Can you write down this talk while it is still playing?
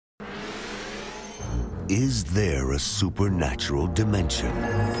Is there a supernatural dimension?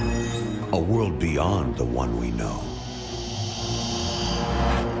 A world beyond the one we know?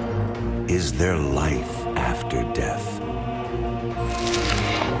 Is there life after death?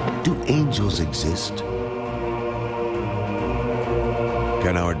 Do angels exist?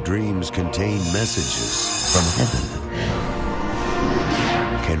 Can our dreams contain messages from heaven?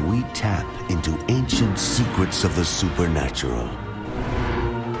 Can we tap into ancient secrets of the supernatural?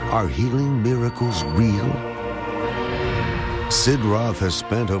 Are healing miracles real? Sid Roth has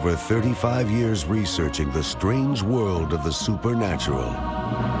spent over 35 years researching the strange world of the supernatural.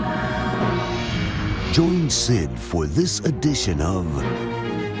 Join Sid for this edition of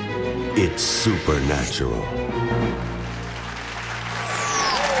It's Supernatural.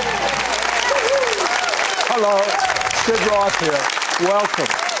 Hello, Sid Roth here. Welcome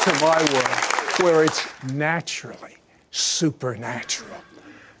to my world, where it's naturally supernatural.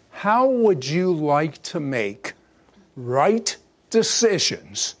 How would you like to make right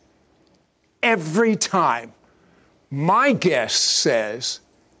decisions every time? My guest says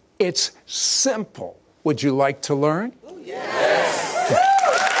it's simple. Would you like to learn? Yes.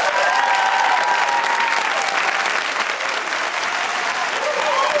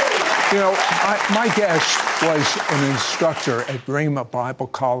 You know, my guest was an instructor at Rhema Bible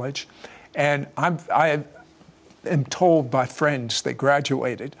College, and I am told by friends that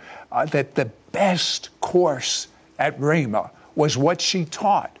graduated that the best course at Rhema was what she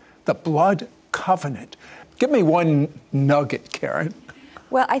taught, the blood covenant. Give me one nugget, Karen.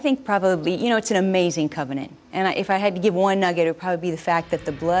 Well, I think probably, it's an amazing covenant. And if I had to give one nugget, it would probably be the fact that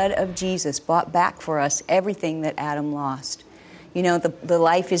the blood of Jesus bought back for us everything that Adam lost. The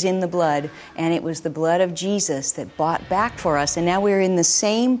life is in the blood, and it was the blood of Jesus that bought back for us. And now we're in the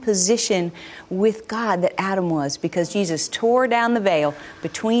same position with God that Adam was, because Jesus tore down the veil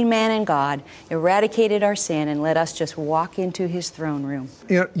between man and God, eradicated our sin, and let us just walk into his throne room.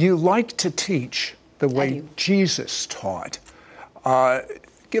 You like to teach the way Jesus taught.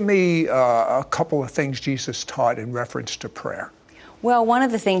 Give me a couple of things Jesus taught in reference to prayer. Well, one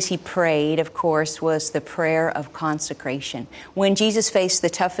of the things he prayed, of course, was the prayer of consecration. When Jesus faced the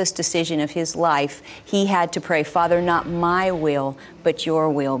toughest decision of his life, he had to pray, Father, not my will, but your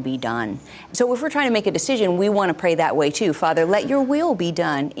will be done. So if we're trying to make a decision, we want to pray that way too. Father, let your will be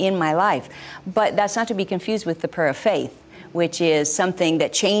done in my life. But that's not to be confused with the prayer of faith, which is something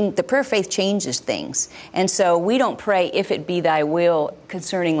that the prayer of faith changes things. And so we don't pray, if it be thy will,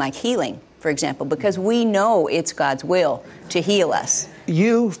 concerning like healing, for example, because we know it's God's will to heal us.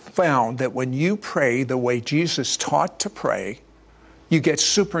 You found that when you pray the way Jesus taught to pray, you get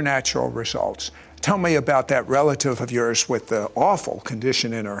supernatural results. Tell me about that relative of yours with the awful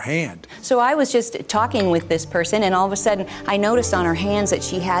condition in her hand. So I was just talking with this person, and all of a sudden I noticed on her hands that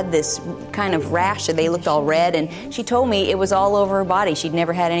she had this kind of rash, that they looked all red, and she told me it was all over her body. She'd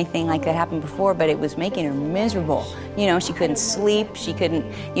never had anything like that happen before, but it was making her miserable. She couldn't sleep, she couldn't,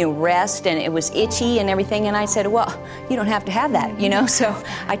 rest, and it was itchy and everything. And I said, well, you don't have to have that, So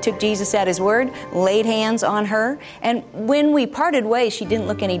I took Jesus at his word, laid hands on her, and when we parted ways, she didn't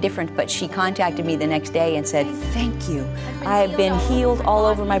look any different, but she contacted me the next day and said, thank you. I have been healed all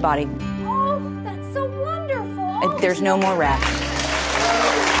over my body. Oh, that's so wonderful. There's no more rash.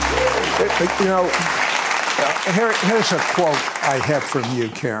 Here's a quote I have from you,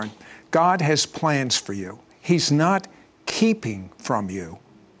 Karen. God has plans for you. He's not keeping from you,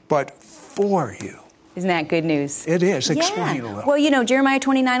 but for you. Isn't that good news? It is. Explain a little. Well, Jeremiah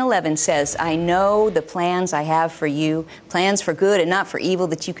 29:11 says, I know the plans I have for you, plans for good and not for evil,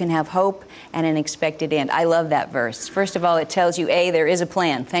 that you can have hope and an expected end. I love that verse. First of all, it tells you, A, there is a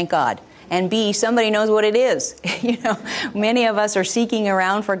plan, thank God. And B, somebody knows what it is. Many of us are seeking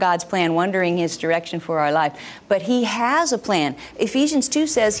around for God's plan, wondering his direction for our life. But he has a plan. Ephesians 2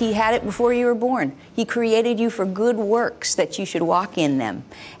 says he had it before you were born. He created you for good works, that you should walk in them.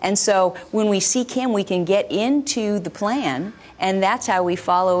 And so when we seek him, we can get into the plan, and that's how we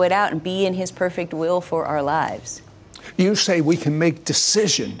follow it out and be in his perfect will for our lives. You say we can make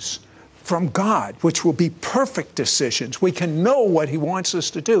decisions from God, which will be perfect decisions. We can know what he wants us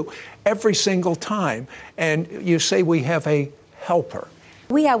to do every single time. And you say we have a helper.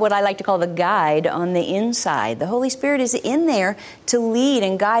 We have what I like to call the guide on the inside. The Holy Spirit is in there to lead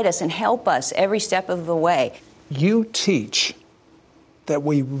and guide us and help us every step of the way. You teach that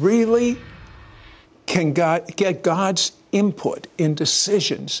we really can get God's input in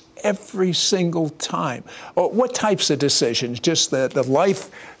decisions every single time. What types of decisions? Just the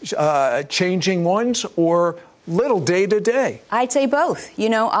life-changing ones, or little day to day? I'd say both. You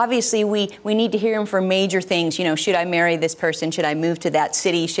know, obviously we need to hear him for major things. You know, should I marry this person? Should I move to that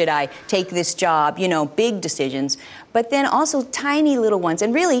city? Should I take this job? You know, big decisions. But then also tiny little ones.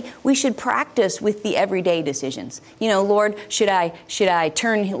 And really, we should practice with the everyday decisions. You know, Lord, should I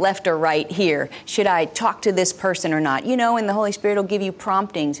turn left or right here? Should I talk to this person or not? You know, and the Holy Spirit will give you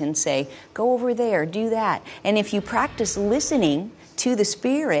promptings and say, go over there, do that. And if you practice listening to the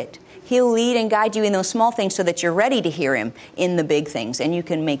Spirit, He'll lead and guide you in those small things so that you're ready to hear Him in the big things, and you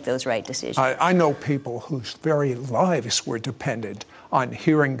can make those right decisions. I know people whose very lives were dependent on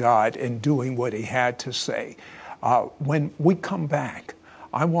hearing God and doing what He had to say. When we come back,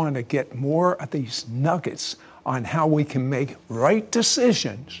 I want to get more of these nuggets on how we can make right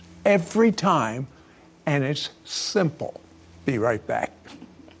decisions every time, and it's simple. Be right back.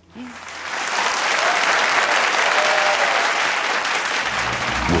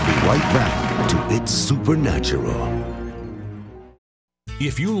 We'll be right back to It's Supernatural.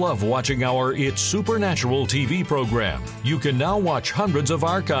 If you love watching our It's Supernatural TV program, you can now watch hundreds of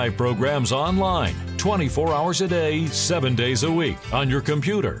archive programs online, 24 hours a day, 7 days a week, on your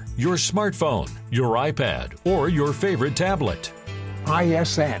computer, your smartphone, your iPad, or your favorite tablet.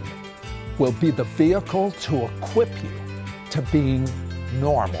 ISN will be the vehicle to equip you to being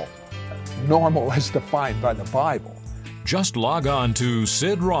normal. Normal as defined by the Bible. Just log on to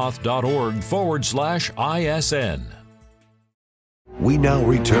sidroth.org/ISN. We now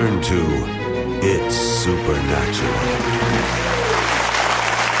return to It's Supernatural.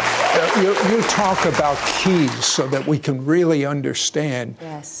 You talk about keys so that we can really understand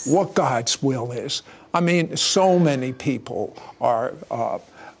what God's will is. I mean, so many people are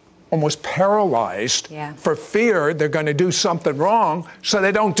almost paralyzed for fear they're going to do something wrong, so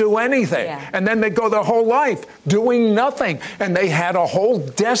they don't do anything. And then they go their whole life doing nothing, and they had a whole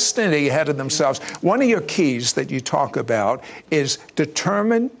destiny ahead of themselves. One of your keys that you talk about is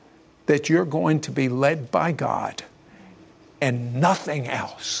determine that you're going to be led by God and nothing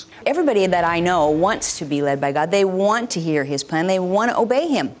else. Everybody that I know wants to be led by God. They want to hear His plan. They want to obey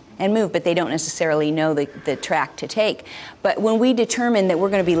Him and move, but they don't necessarily know the track to take. But when we determine that we're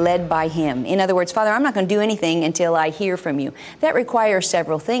going to be led by Him, in other words, Father, I'm not going to do anything until I hear from you, that requires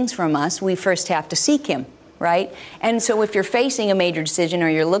several things from us. We first have to seek Him, right? And so if you're facing a major decision or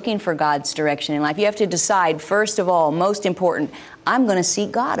you're looking for God's direction in life, you have to decide, first of all, most important, I'm going to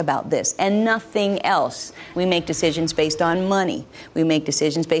seek God about this and nothing else. We make decisions based on money. We make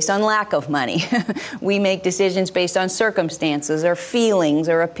decisions based on lack of money. We make decisions based on circumstances or feelings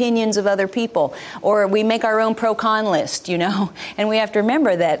or opinions of other people. Or we make our own pro-con list, you know. And we have to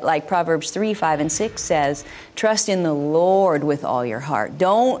remember that, like Proverbs 3, 5, and 6 says, trust in the Lord with all your heart.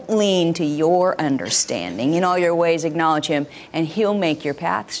 Don't lean to your understanding. In all your ways acknowledge Him, and He'll make your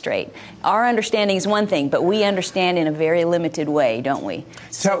path straight. Our understanding is one thing, but we understand in a very limited way, don't we?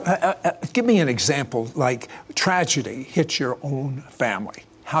 So give me an example, like tragedy hits your own family.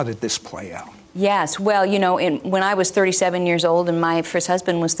 How did this play out? Yes, well, you know, when I was 37 years old and my first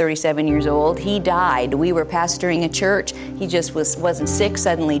husband was 37 years old, he died. We were pastoring a church. He just wasn't sick,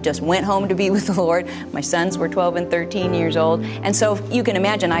 suddenly just went home to be with the Lord. My sons were 12 and 13 years old. And so you can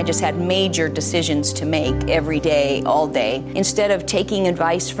imagine I just had major decisions to make every day, all day. Instead of taking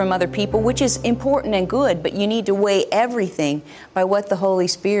advice from other people, which is important and good, but you need to weigh everything by what the Holy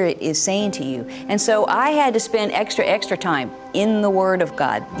Spirit is saying to you. And so I had to spend extra time in the Word of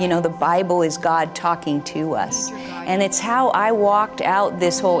God. You know, the Bible is God talking to us. And it's how I walked out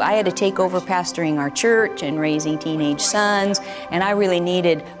I had to take over pastoring our church and raising teenage sons, and I really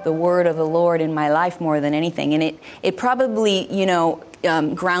needed the Word of the Lord in my life more than anything. And it probably, you know,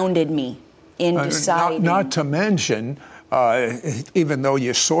 grounded me in deciding. Not to mention, even though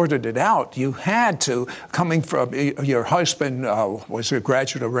you sorted it out, you had to, coming from your husband was a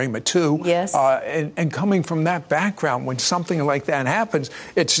graduate of Rhema too. Yes. And coming from that background, when something like that happens,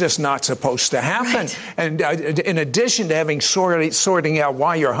 it's just not supposed to happen. Right. And in addition to having sorting out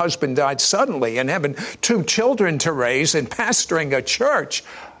why your husband died suddenly and having 2 children to raise and pastoring a church.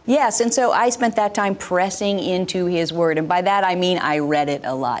 Yes, and so I spent that time pressing into His Word, and by that I mean I read it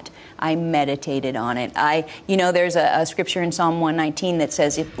a lot. I meditated on it. There's a scripture in Psalm 119 that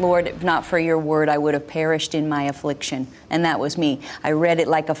says, Lord, if not for your word, I would have perished in my affliction. And that was me. I read it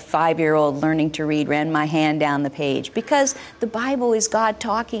like a 5-year-old learning to read, ran my hand down the page, because the Bible is God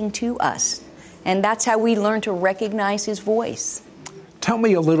talking to us. And that's how we learn to recognize His voice. Tell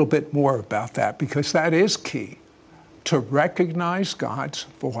me a little bit more about that, because that is key, to recognize God's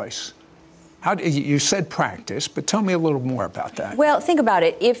voice. You said practice, but tell me a little more about that. Well, think about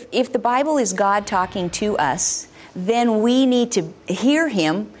it. If the Bible is God talking to us, then we need to hear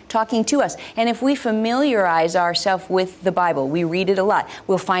Him talking to us. And if we familiarize ourselves with the Bible, we read it a lot,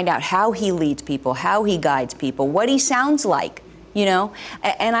 we'll find out how He leads people, how He guides people, what He sounds like. You know,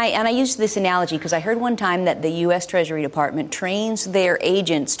 and I use this analogy because I heard one time that the U.S. Treasury Department trains their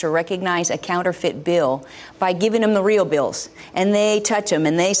agents to recognize a counterfeit bill by giving them the real bills. And they touch them,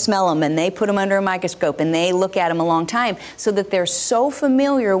 and they smell them, and they put them under a microscope, and they look at them a long time so that they're so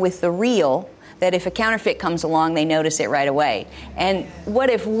familiar with the real that if a counterfeit comes along, they notice it right away. And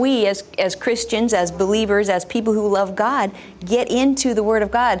what if we, as Christians, as believers, as people who love God, get into the Word of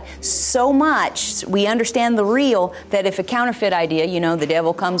God so much, we understand the real, that if a counterfeit idea, you know, the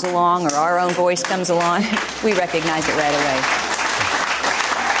devil comes along or our own voice comes along, we recognize it right away.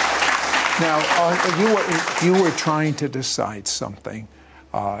 Now, you were trying to decide something,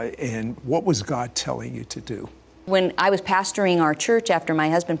 and what was God telling you to do? When I was pastoring our church after my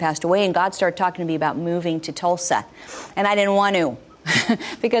husband passed away, and God started talking to me about moving to Tulsa, and I didn't want to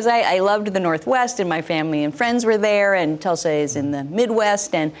because I loved the Northwest, and my family and friends were there, and Tulsa is in the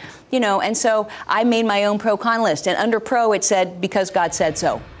Midwest, and you know, and so I made my own pro-con list, and under pro it said, because God said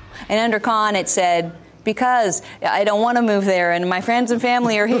so, and under con it said, because I don't want to move there, and my friends and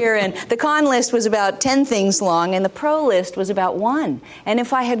family are here, and the con list was about 10 things long, and the pro list was about 1. And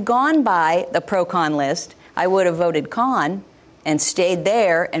if I had gone by the pro-con list, I would have voted con and stayed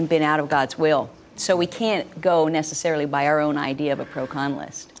there and been out of God's will. So we can't go necessarily by our own idea of a pro-con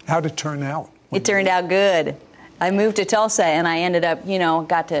list. How'd it turn out? It turned out good. I moved to Tulsa, and I ended up, you know,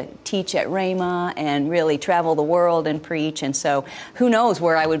 got to teach at Rhema and really travel the world and preach. And so who knows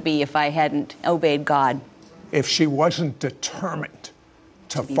where I would be if I hadn't obeyed God. If she wasn't determined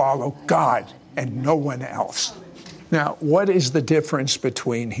to follow God and no one else. Now, what is the difference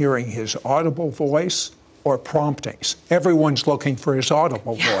between hearing His audible voice or promptings? Everyone's looking for His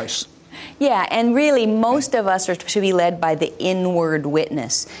audible voice. Yeah, and really most of us are to be led by the inward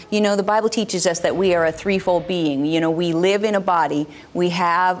witness. You know, the Bible teaches us that we are a threefold being. You know, we live in a body, we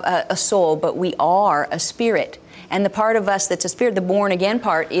have a soul, but we are a spirit. And the part of us that's a spirit, the born again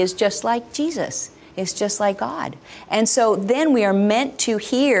part, is just like Jesus. It's just like God. And so then we are meant to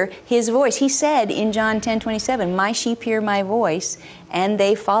hear His voice. He said in John 10:27, "My sheep hear my voice, and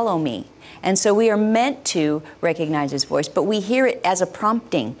they follow me." And so we are meant to recognize His voice, but we hear it as a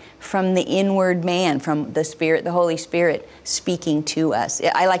prompting from the inward man, from the Spirit, the Holy Spirit speaking to us.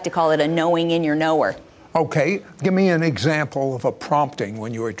 I like to call it a knowing in your knower. Okay, give me an example of a prompting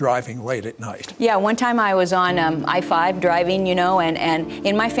when you were driving late at night. Yeah, one time I was on I-5 driving, you know, and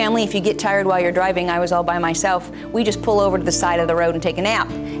in my family, if you get tired while you're driving, I was all by myself, we just pull over to the side of the road and take a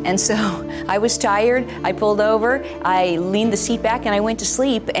nap. And so I was tired, I pulled over, I leaned the seat back, and I went to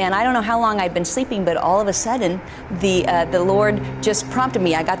sleep, and I don't know how long I'd been sleeping, but all of a sudden, the Lord just prompted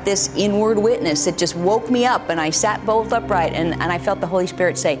me. I got this inward witness that just woke me up, and I sat bolt upright, and I felt the Holy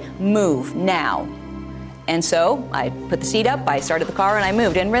Spirit say, "Move now." And so I put the seat up, I started the car, and I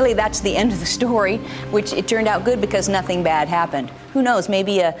moved. And really, that's the end of the story, which it turned out good because nothing bad happened. Who knows,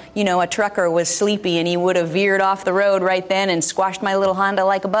 maybe a trucker was sleepy and he would have veered off the road right then and squashed my little Honda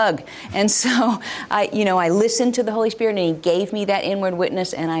like a bug. And so I listened to the Holy Spirit, and He gave me that inward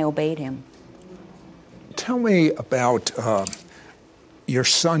witness, and I obeyed Him. Tell me about your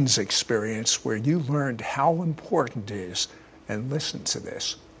son's experience where you learned how important it is, and listen to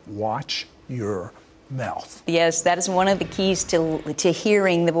this, watch your mouth. Yes, that is one of the keys to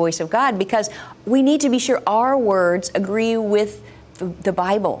hearing the voice of God, because we need to be sure our words agree with the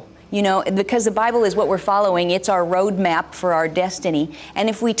Bible. You know, because the Bible is what we're following. It's our roadmap for our destiny. And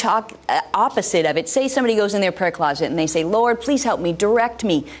if we talk opposite of it, say somebody goes in their prayer closet and they say, "Lord, please help me, direct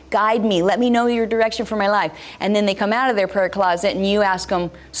me, guide me, let me know your direction for my life." And then they come out of their prayer closet and you ask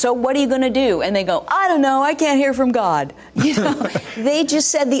them, "So what are you going to do?" And they go, "I don't know, I can't hear from God." You know, they just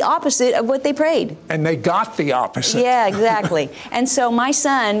said the opposite of what they prayed. And they got the opposite. Yeah, exactly. And so my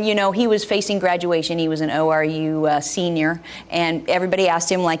son, you know, he was facing graduation. He was an ORU senior. And everybody asked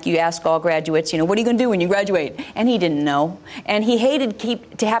him, like you ask all graduates, you know, "What are you going to do when you graduate?" And he didn't know. And he hated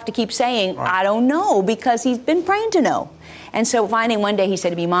to have to keep saying, "I don't know," because he's been praying to know. And so finally one day he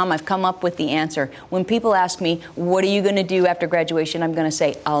said to me, "Mom, I've come up with the answer. When people ask me, 'What are you going to do after graduation?' I'm going to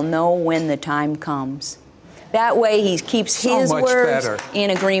say, 'I'll know when the time comes.'" That way he keeps his words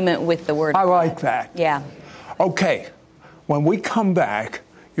in agreement with the Word of God. I like that. Yeah. Okay, when we come back,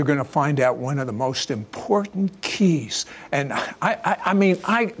 you're going to find out one of the most important keys. And I mean,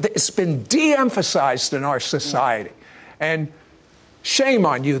 it's been de-emphasized in our society. And shame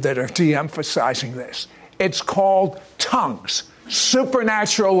on you that are de-emphasizing this. It's called tongues,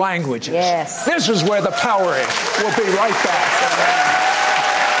 supernatural languages. Yes. This is where the power is. We'll be right back.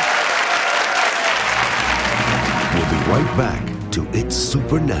 right back to It's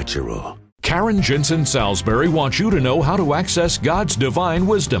Supernatural. Karen Jensen Salisbury wants you to know how to access God's divine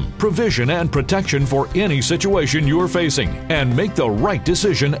wisdom, provision, and protection for any situation you're facing and make the right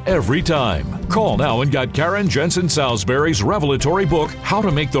decision every time. Call now and get Karen Jensen Salisbury's revelatory book, How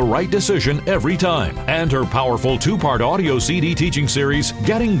to Make the Right Decision Every Time, and her powerful 2-part audio CD teaching series,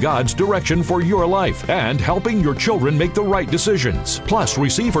 Getting God's Direction for Your Life and Helping Your Children Make the Right Decisions. Plus,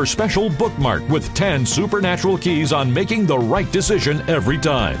 receive her special bookmark with 10 supernatural keys on making the right decision every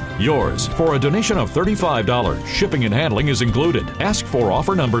time. Yours for a donation of $35. Shipping and handling is included. Ask for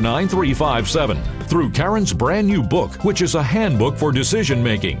offer number 9357. Through Karen's brand new book, which is a handbook for decision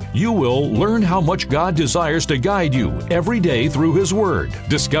making, you will learn how much God desires to guide you every day through His Word.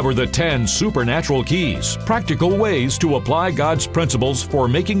 Discover the 10 supernatural keys, practical ways to apply God's principles for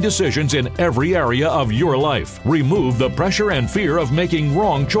making decisions in every area of your life. Remove the pressure and fear of making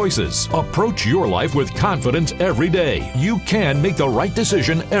wrong choices. Approach your life with confidence every day. You can make the right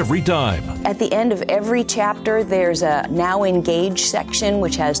decision every time. At the end of every chapter, there's a Now Engage section,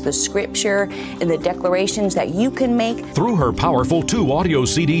 which has the scripture and the declarations that you can make. Through her powerful 2 audio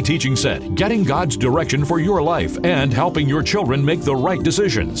CD teaching set, Getting God's Direction for Your Life and Helping Your Children Make the Right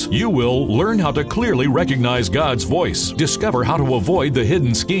Decisions, you will learn how to clearly recognize God's voice, discover how to avoid the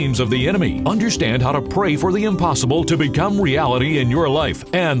hidden schemes of the enemy, understand how to pray for the impossible to become reality in your life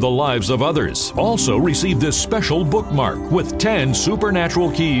and the lives of others. Also receive this special bookmark with 10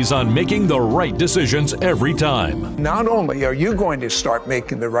 supernatural keys on making the right decisions every time. Not only are you going to start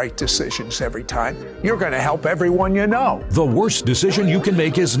making the right decisions every time, you're going to help everyone you know. The worst decision you can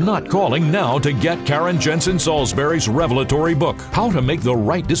make is not calling now to get Karen Jensen Salisbury's revelatory book, How to Make the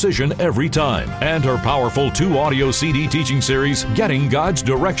Right Decision Every Time, and her powerful 2 audio CD teaching series, Getting God's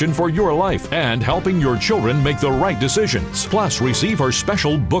Direction for Your Life and Helping Your Children Make the Right Decisions. Plus, receive her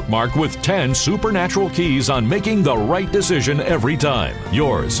special bookmark with 10 supernatural keys on making the right decision every time.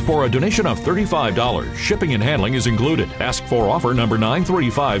 Yours for a donation of $35. Shipping and handling is included. Ask for offer number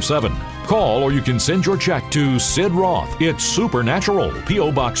 9357. Call or you can send your check to Sid Roth. It's Supernatural,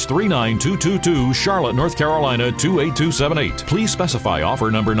 P.O. Box 39222, Charlotte, North Carolina 28278. Please specify offer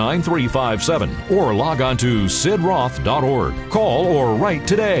number 9357 or log on to sidroth.org. Call or write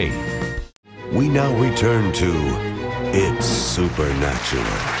today. We now return to It's Supernatural.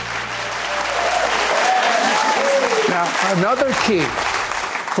 Now, another key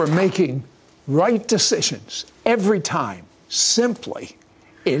for making right decisions every time simply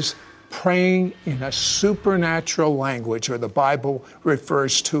is praying in a supernatural language, or the Bible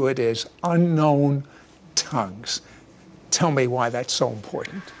refers to it as unknown tongues. Tell me why that's so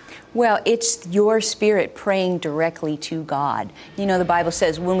important. Well, it's your spirit praying directly to God. You know, the Bible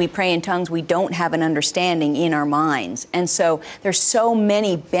says when we pray in tongues, we don't have an understanding in our minds. And so there's so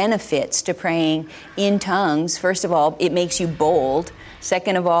many benefits to praying in tongues. First of all, it makes you bold.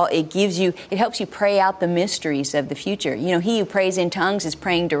 Second of all, it helps you pray out the mysteries of the future. You know, he who prays in tongues is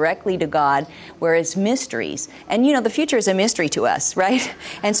praying directly to God, whereas mysteries. And, you know, the future is a mystery to us, right?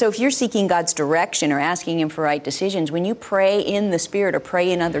 And so if you're seeking God's direction or asking Him for right decisions, when you pray in the Spirit or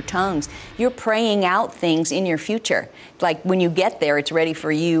pray in other tongues, you're praying out things in your future. Like when you get there, it's ready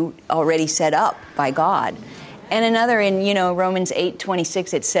for you, already set up by God. And another in, Romans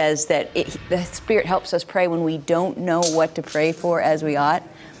 8:26, it says that the Spirit helps us pray when we don't know what to pray for as we ought.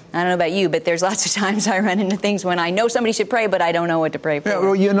 I don't know about you, but there's lots of times I run into things when I know somebody should pray, but I don't know what to pray for. Yeah,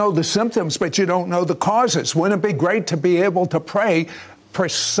 well, you know the symptoms, but you don't know the causes. Wouldn't it be great to be able to pray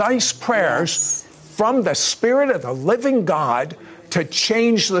precise prayers from the Spirit of the living God to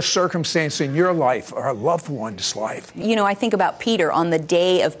change the circumstance in your life or a loved one's life? You know, I think about Peter on the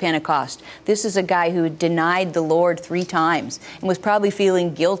day of Pentecost. This is a guy who denied the Lord 3 times and was probably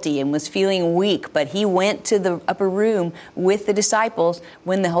feeling guilty and was feeling weak, but he went to the upper room with the disciples.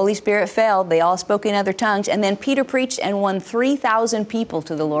 When the Holy Spirit fell, they all spoke in other tongues, and then Peter preached and won 3,000 people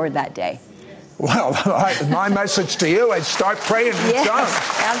to the Lord that day. Well, my message to you is start praying in tongues.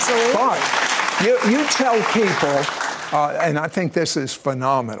 Absolutely. But you tell people, and I think this is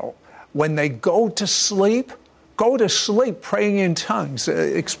phenomenal, when they go to sleep praying in tongues.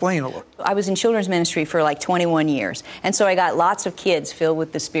 Explain a little. I was in children's ministry for like 21 years, and so I got lots of kids filled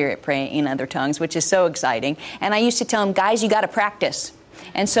with the Spirit praying in other tongues, which is so exciting. And I used to tell them, guys, you got to practice.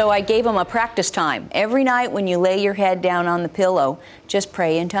 And so I gave them a practice time. Every night when you lay your head down on the pillow, just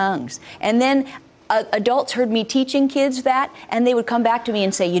pray in tongues. And then adults heard me teaching kids that, and they would come back to me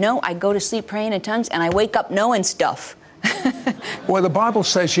and say, I go to sleep praying in tongues, and I wake up knowing stuff. Well, the Bible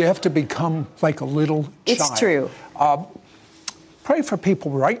says you have to become like a little child. It's true. Pray for people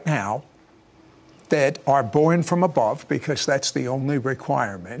right now that are born from above, because that's the only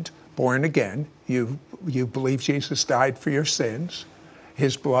requirement, born again. You believe Jesus died for your sins.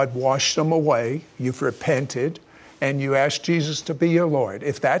 His blood washed them away. You've repented, and you ask Jesus to be your Lord.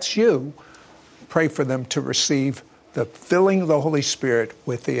 If that's you, pray for them to receive the filling of the Holy Spirit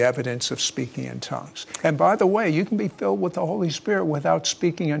with the evidence of speaking in tongues. And by the way, you can be filled with the Holy Spirit without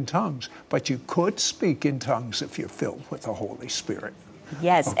speaking in tongues, but you could speak in tongues if you're filled with the Holy Spirit.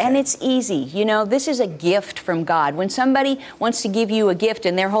 Yes, Okay. and it's easy. You know, this is a gift from God. When somebody wants to give you a gift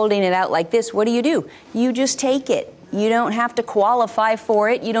and they're holding it out like this, what do? You just take it. You don't have to qualify for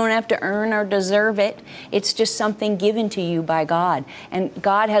it. You don't have to earn or deserve it. It's just something given to you by God. And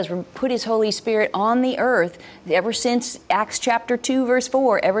God has put His Holy Spirit on the earth ever since Acts chapter 2, verse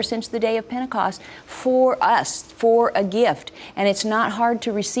 4, ever since the day of Pentecost, for us, for a gift. And it's not hard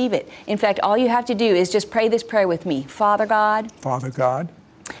to receive it. In fact, all you have to do is just pray this prayer with me. Father God,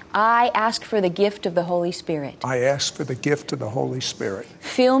 I ask for the gift of the Holy Spirit. I ask for the gift of the Holy Spirit.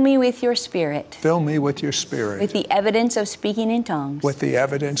 Fill me with your Spirit. Fill me with your Spirit. With the evidence of speaking in tongues. With the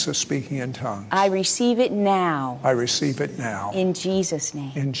evidence of speaking in tongues. I receive it now. I receive it now. In Jesus'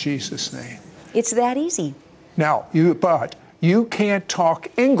 name. In Jesus' name. It's that easy. Now, but you can't talk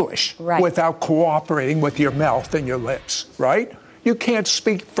English without cooperating with your mouth and your lips, right? You can't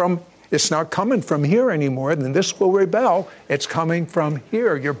speak from, it's not coming from here anymore, then this will rebel. It's coming from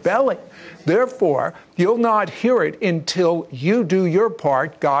here, your belly. Therefore, you'll not hear it until you do your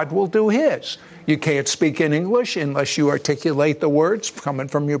part. God will do His. You can't speak in English unless you articulate the words coming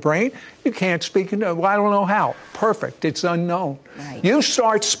from your brain. You can't speak in, well, I don't know how. Perfect. It's unknown. Right. You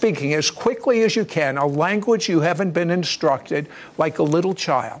start speaking as quickly as you can a language you haven't been instructed, like a little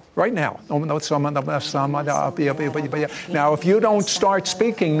child. Right now. Now, if you don't start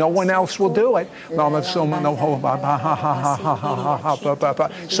speaking, no one else will do it.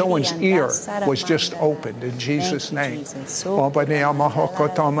 Someone's ear was just opened in Jesus' name.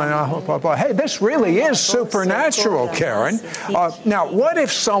 Hey, this really is supernatural, Karen. Now, what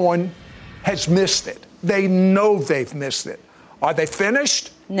if someone has missed it? They know they've missed it. Are they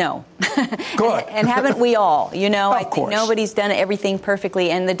finished? No. Good. And haven't we all? You know, I think course. nobody's done everything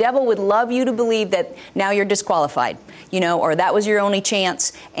perfectly. And the devil would love you to believe that now you're disqualified, you know, or that was your only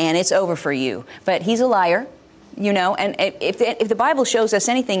chance and it's over for you. But he's a liar. You know, and if the Bible shows us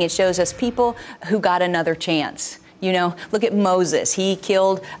anything, it shows us people who got another chance. You know, look at Moses. He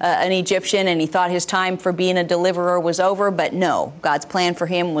killed an Egyptian and he thought his time for being a deliverer was over, but no, God's plan for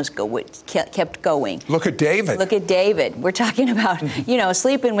him was kept going. Look at David. Look at David. We're talking about, you know,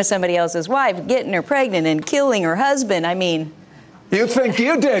 sleeping with somebody else's wife, getting her pregnant and killing her husband. I mean, you think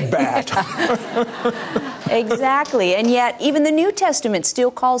you did bad. Exactly. And yet, even the New Testament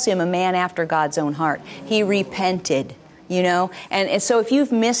still calls him a man after God's own heart. He repented, you know. And so if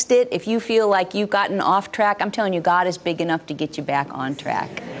you've missed it, if you feel like you've gotten off track, I'm telling you, God is big enough to get you back on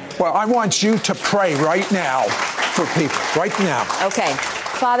track. Well, I want you to pray right now for people, right now. Okay.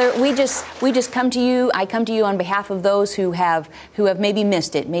 Father, we just come to you. I come to you on behalf of those who have maybe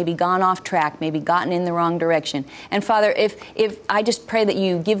missed it, maybe gone off track, maybe gotten in the wrong direction. And Father, if I just pray that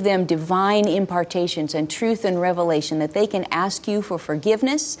you give them divine impartations and truth and revelation, that they can ask you for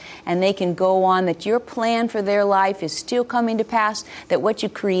forgiveness and they can go on, that your plan for their life is still coming to pass, that what you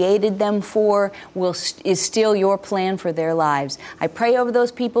created them for is still your plan for their lives. I pray over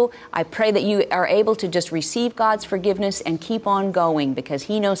those people. I pray that you are able to just receive God's forgiveness and keep on going, because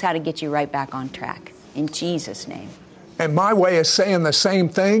He knows how to get you right back on track. In Jesus' name. And my way of saying the same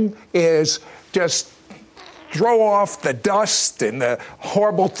thing is just throw off the dust and the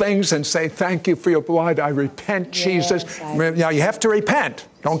horrible things and say, thank you for your blood. I repent, Jesus. Now, you have to repent.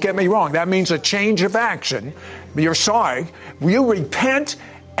 Don't get me wrong. That means a change of action. You're sorry. You repent,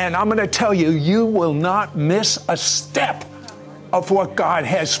 and I'm going to tell you, you will not miss a step of what God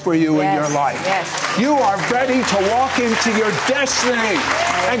has for you in your life. Yes. You are ready to walk into your destiny.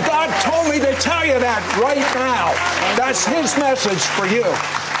 And God told me to tell you that right now. That's His message for you.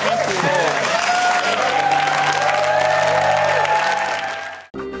 Thank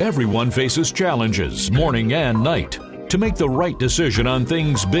you, Everyone faces challenges morning and night. To make the right decision on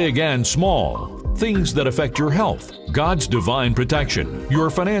things big and small, things that affect your health, God's divine protection, your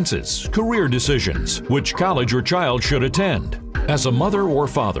finances, career decisions, which college your child should attend. As a mother or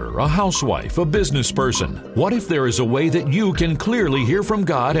father, a housewife, a business person, what if there is a way that you can clearly hear from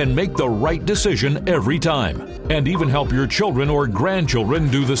God and make the right decision every time, and even help your children or grandchildren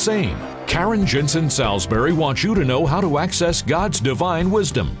do the same? Karen Jensen Salisbury wants you to know how to access God's divine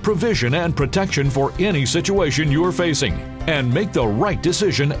wisdom, provision, and protection for any situation you're facing, and make the right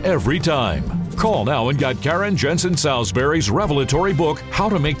decision every time. Call now and get Karen Jensen Salisbury's revelatory book, How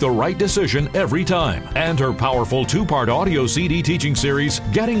to Make the Right Decision Every Time, and her powerful 2-part audio CD teaching series,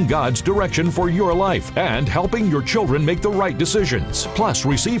 Getting God's Direction for Your Life and Helping Your Children Make the Right Decisions. Plus,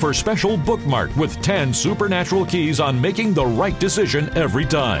 receive her special bookmark with 10 supernatural keys on making the right decision every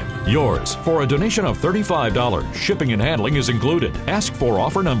time. Yours for a donation of $35. Shipping and handling is included. Ask for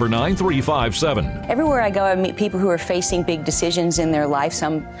offer number 9357. Everywhere I go, I meet people who are facing big decisions in their life,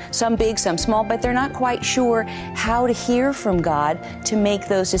 some big, some small, but they're not quite sure how to hear from God to make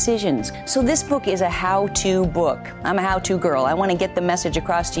those decisions. So this book is a how-to book. I'm a how-to girl. I want to get the message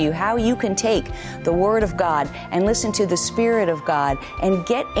across to you how you can take the Word of God and listen to the Spirit of God and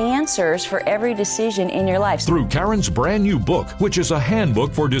get answers for every decision in your life. Through Karen's brand new book, which is a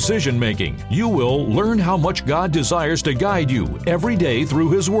handbook for decision making, you will learn how much God desires to guide you every day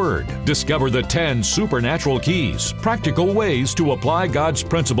through His Word. Discover the 10 supernatural keys, practical ways to apply God's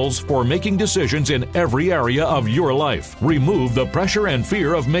principles for making decisions in every area of your life. Remove the pressure and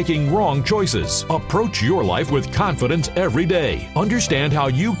fear of making wrong choices. Approach your life with confidence every day. Understand how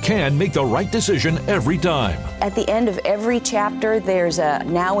you can make the right decision every time. At the end of every chapter, there's a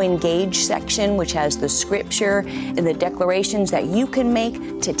Now Engage section, which has the scripture and the declarations that you can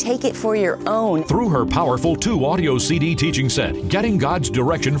make to take it for your own. Through her powerful 2 audio CD teaching set, Getting God's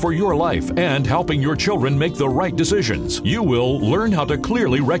Direction for Your Life and Helping Your Children Make the Right Decisions, you will learn how to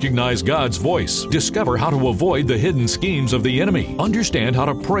clearly recognize God's voice, discover how to avoid the hidden schemes of the enemy, understand how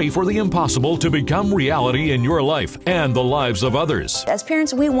to pray for the impossible to become reality in your life and the lives of others. As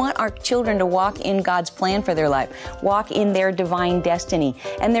parents, we want our children to walk in God's plan for their life, walk in their divine destiny.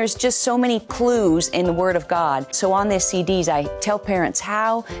 And there's just so many clues in the Word of God. So on these CDs, I tell parents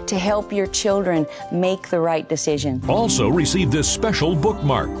how to help your children make the right decision. Also receive this special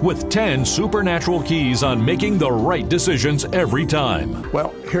bookmark with 10 supernatural keys on making the right decisions every time.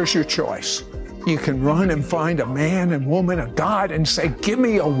 Well, here's your choice. You can run and find a man and woman of God and say, give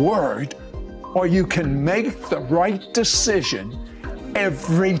me a word, or you can make the right decision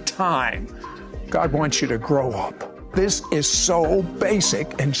every time. God wants you to grow up. This is so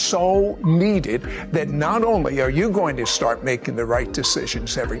basic and so needed that not only are you going to start making the right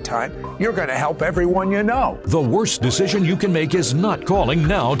decisions every time, you're going to help everyone you know. The worst decision you can make is not calling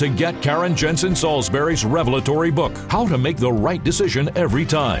now to get Karen Jensen Salisbury's revelatory book, How to Make the Right Decision Every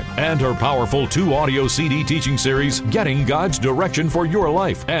Time, and her powerful 2 audio CD teaching series, Getting God's Direction for Your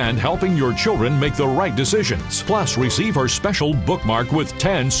Life and Helping Your Children Make the Right Decisions. Plus, receive her special bookmark with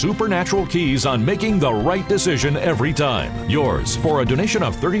 10 supernatural keys on making the right decision every time. Yours for a donation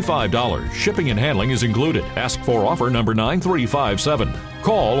of $35. Shipping and handling is included. Ask for offer number 9357.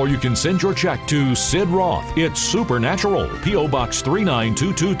 Call or you can send your check to Sid Roth. It's Supernatural, P.O. Box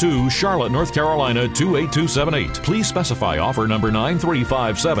 39222, Charlotte, North Carolina 28278. Please specify offer number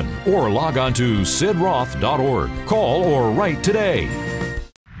 9357 or log on to sidroth.org. Call or write today.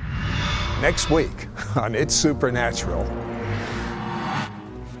 Next week on It's Supernatural,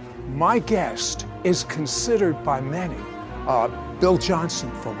 my guest is considered by many, Bill Johnson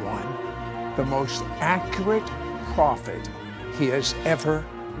for one, the most accurate prophet he has ever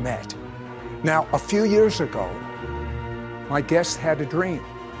met. Now, a few years ago, my guest had a dream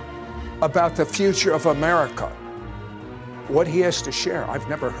about the future of America. What he has to share, I've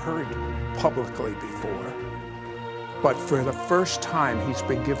never heard publicly before, but for the first time, he's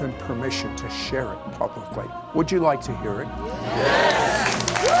been given permission to share it publicly. Would you like to hear it?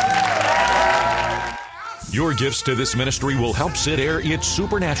 Yes! Your gifts to this ministry will help Sid air It's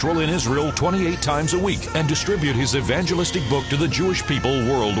Supernatural in Israel 28 times a week and distribute his evangelistic book to the Jewish people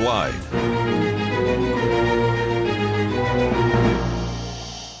worldwide.